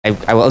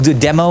I will do a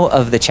demo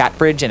of the chat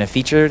bridge and a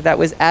feature that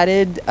was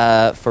added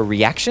for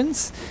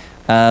reactions.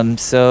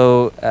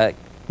 Normally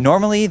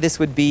this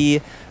would be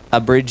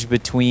a bridge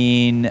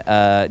between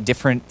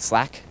different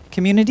Slack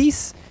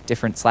communities,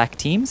 different Slack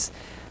teams.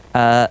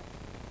 I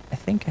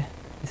think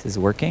this is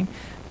working.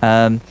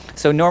 How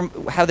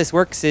this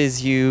works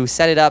is you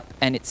set it up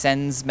and it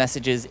sends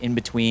messages in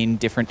between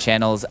different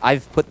channels.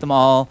 I've put them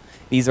all,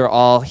 these are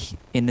all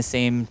in the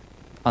same,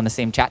 on the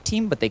same chat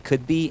team, but they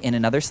could be in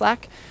another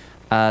Slack.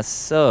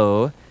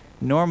 So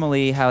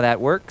normally how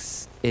that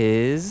works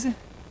is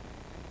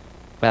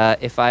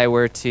if I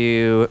were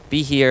to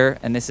be here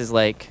and this is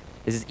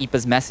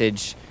Ipa's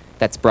message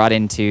that's brought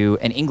into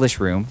an English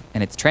room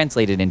and it's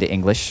translated into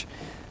English.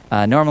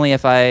 Normally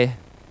if I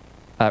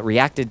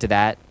reacted to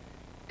that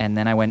and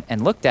then I went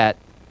and looked at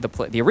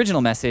the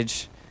original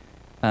message,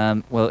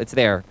 well, it's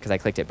there because I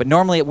clicked it, but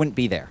normally it wouldn't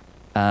be there.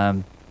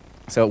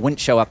 So it wouldn't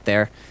show up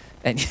there.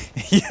 And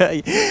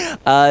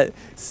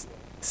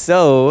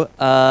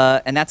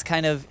and that's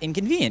kind of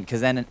inconvenient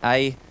because then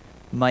I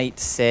might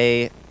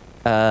say,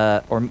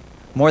 or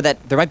more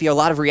that there might be a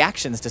lot of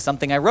reactions to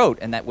something I wrote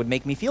and that would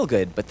make me feel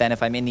good. But then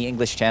if I'm in the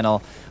English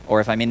channel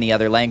or if I'm in the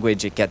other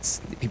language,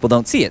 people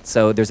don't see it.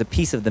 So there's a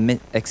piece of the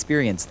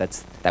experience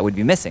that would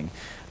be missing.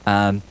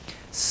 This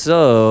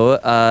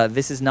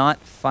is not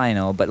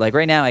final, but like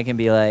right now I can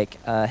be like,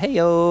 hey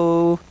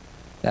yo.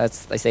 I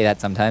say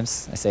that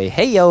sometimes. I say,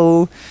 hey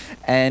yo.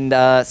 And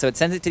so it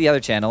sends it to the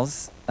other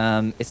channels.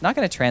 It's not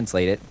going to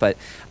translate it, but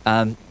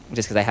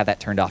just because I have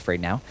that turned off right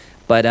now.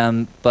 But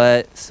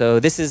so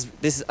this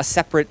is a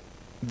separate.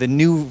 The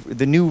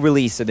new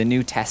release or the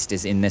new test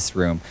is in this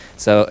room.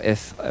 So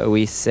if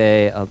we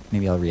say,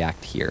 maybe I'll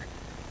react here.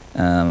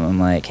 I'm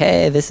like,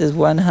 hey, this is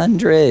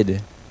 100.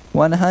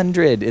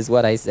 100 is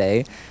what I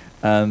say.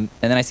 And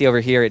then I see over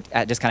here it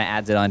just kind of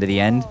adds it onto the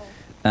end.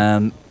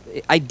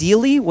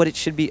 Ideally, what it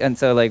should be, and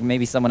so like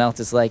maybe someone else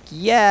is like,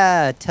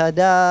 yeah,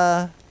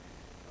 ta-da,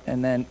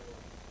 and then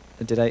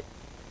did I?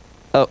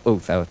 Oh,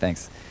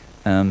 thanks.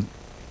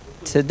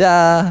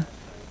 Ta-da.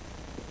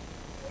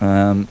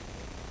 And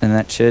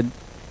that should.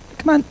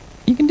 Come on,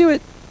 you can do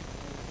it.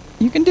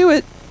 You can do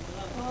it.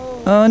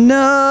 Oh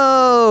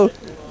no!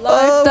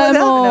 Live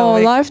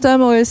demo. Live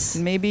demo is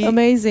maybe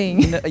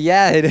amazing.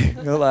 Yeah,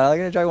 hold on. I'm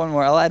gonna try one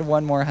more. I'll add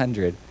one more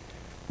 100.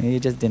 Maybe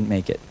it just didn't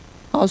make it.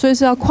 好，所以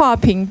是要跨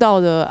频道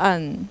的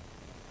按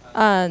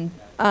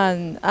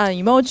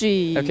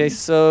emoji. Okay,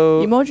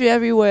 so emoji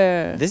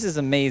everywhere. This is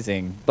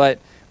amazing, but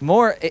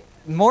more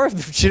of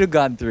them should have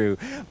gone through,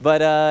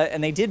 but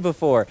and they did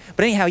before.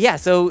 But anyhow, yeah.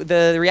 So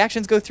the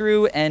reactions go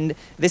through, and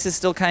this is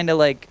still kind of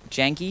like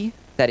janky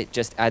that it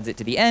just adds it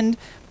to the end.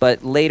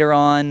 But later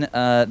on,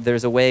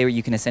 there's a way where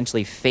you can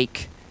essentially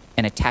fake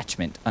an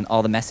attachment on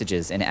all the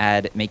messages and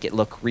make it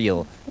look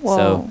real. Whoa.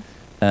 So.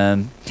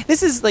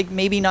 This is like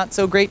maybe not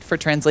so great for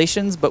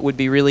translations, but would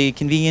be really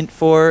convenient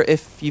for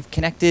if you've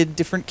connected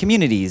different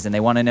communities and they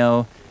want to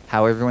know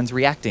how everyone's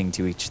reacting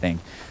to each thing.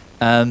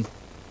 So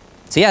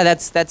yeah,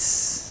 that's the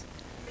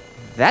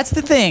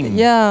thing.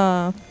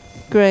 Yeah,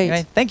 great.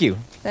 Anyway, thank you.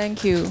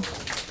 Thank you.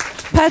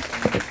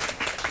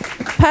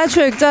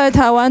 Patrick 在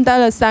台湾待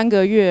了3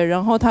个月，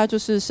然后他就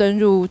是深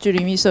入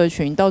g0v社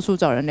群，到处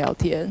找人聊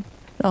天。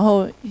然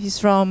后 he's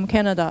from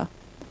Canada，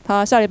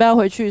 他下礼拜要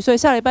回去，所以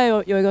下礼拜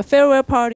有一个 farewell party。